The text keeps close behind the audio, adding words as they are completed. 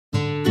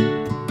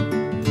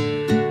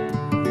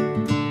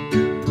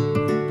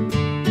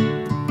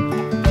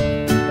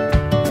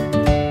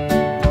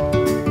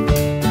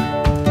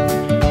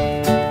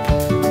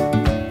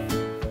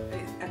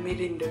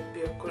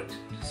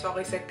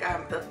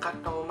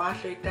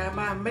maallu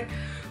taamaammat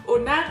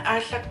una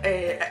aallaq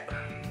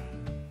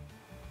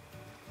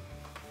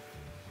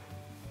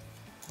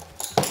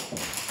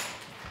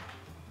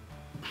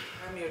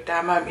amiu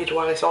taamaam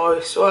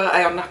iluarisoruissuara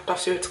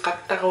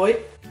ajornartorsiuteqattaruit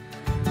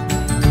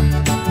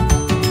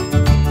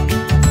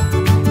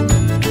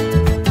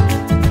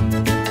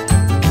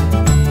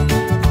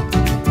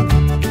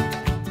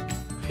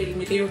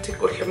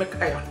filmiliutik ullumik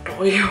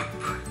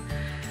ajortoriup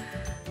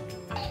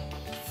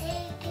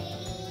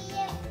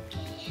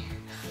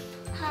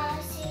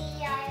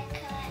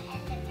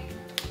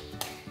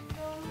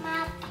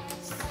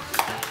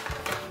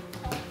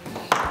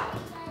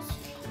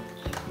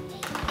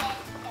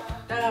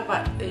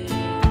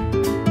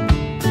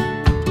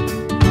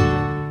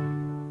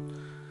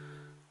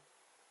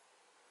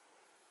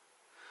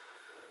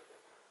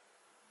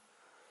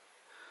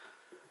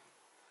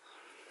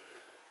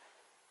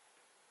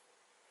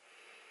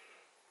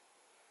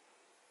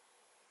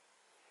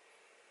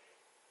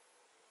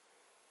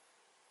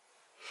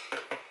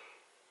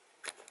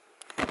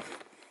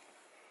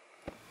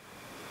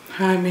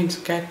Hej min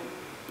skat.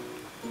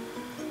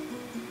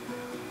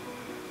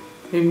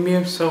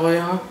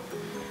 Immiunnerani.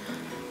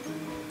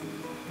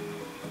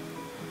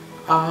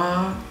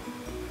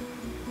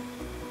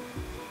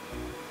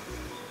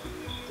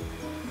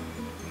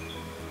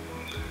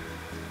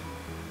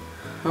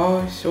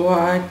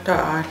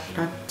 Uissaqarpunga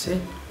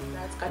Siivamik.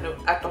 Kanu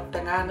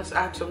atortangaanas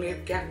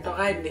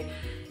aatsungiukkiartoraanni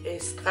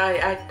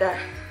strai atta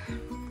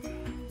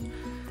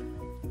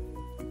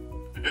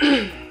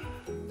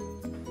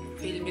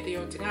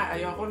filmidiotinga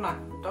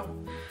ajorunarto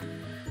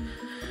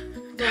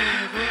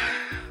taava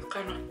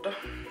qanorto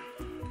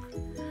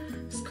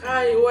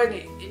strai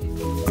uani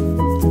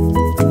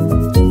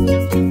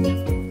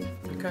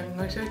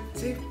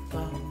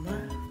kangasatipparma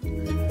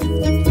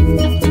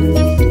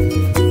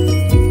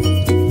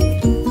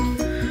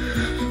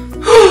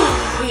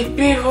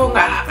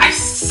ipihunga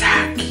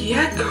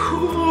assakiaku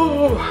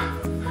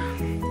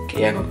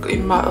kianguk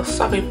imma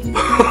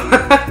ussaqippu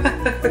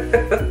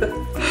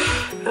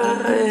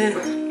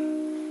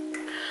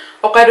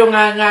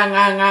Okadunga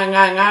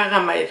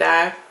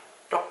maida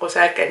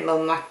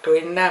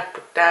toqqusaakannernertuinnaappu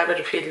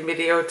taavalu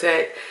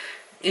filmidiote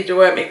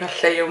iluam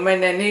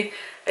ingerlayumanani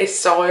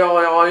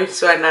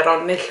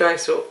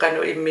issorioriorisuanalornilluasu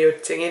qanu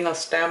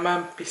immiutsinginers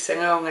taamaam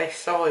pissangaunga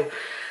issori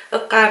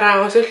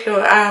eqqaalaarusullu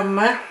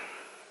aamma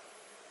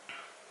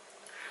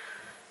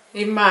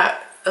imma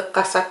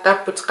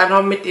eqqassartaapput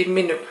qanormit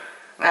imminu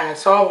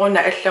sooruna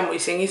allamu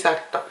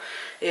isingisaarto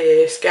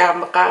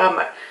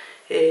skaarmeqarama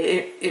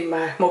imma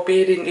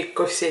mobiilin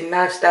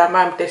ikkussiinnaas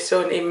taamaam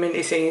tassuun immin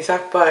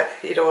isingisarpa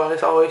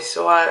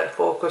iluarisoruissua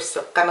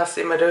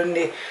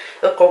fokusseqqanersimaluunni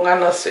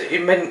eqqungarners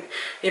imman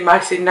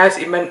imaasinnaas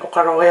imman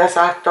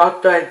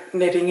oqaloriasaartortua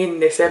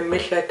nalinginni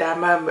sammilla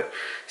taamaam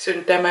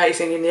sun tama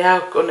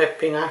isinginniaaruk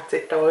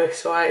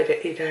unappingaartittoruissua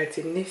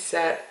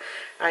ilaatinnissaa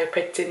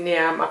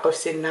iPad-tinniaam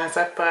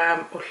aqussinnaasarparaam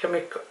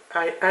ullumikku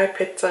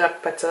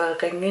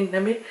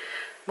iPad-serappatereqanginnami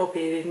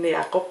mobiilinni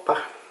aquppa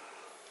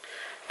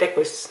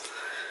takus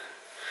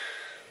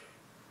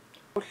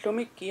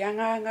ullumik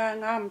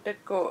kiangaangaangaam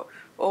takku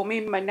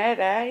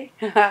umimmanalai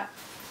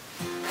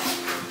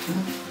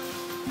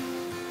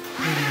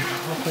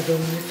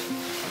oqalungit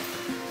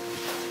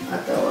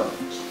atawa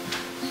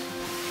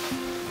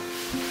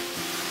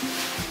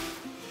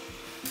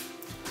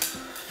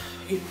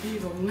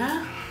ipivunga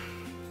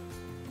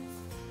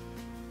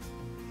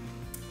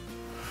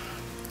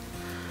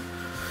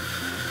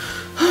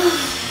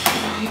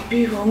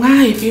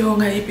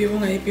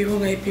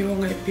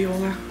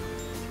ipivunga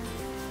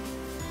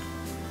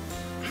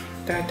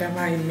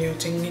Dagmar M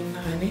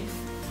immiunnerani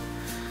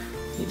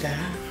ida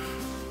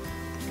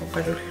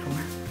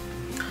oqalullunga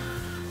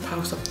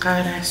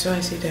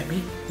pauseqqaalaassuasilami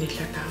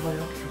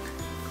nillataaruyorlu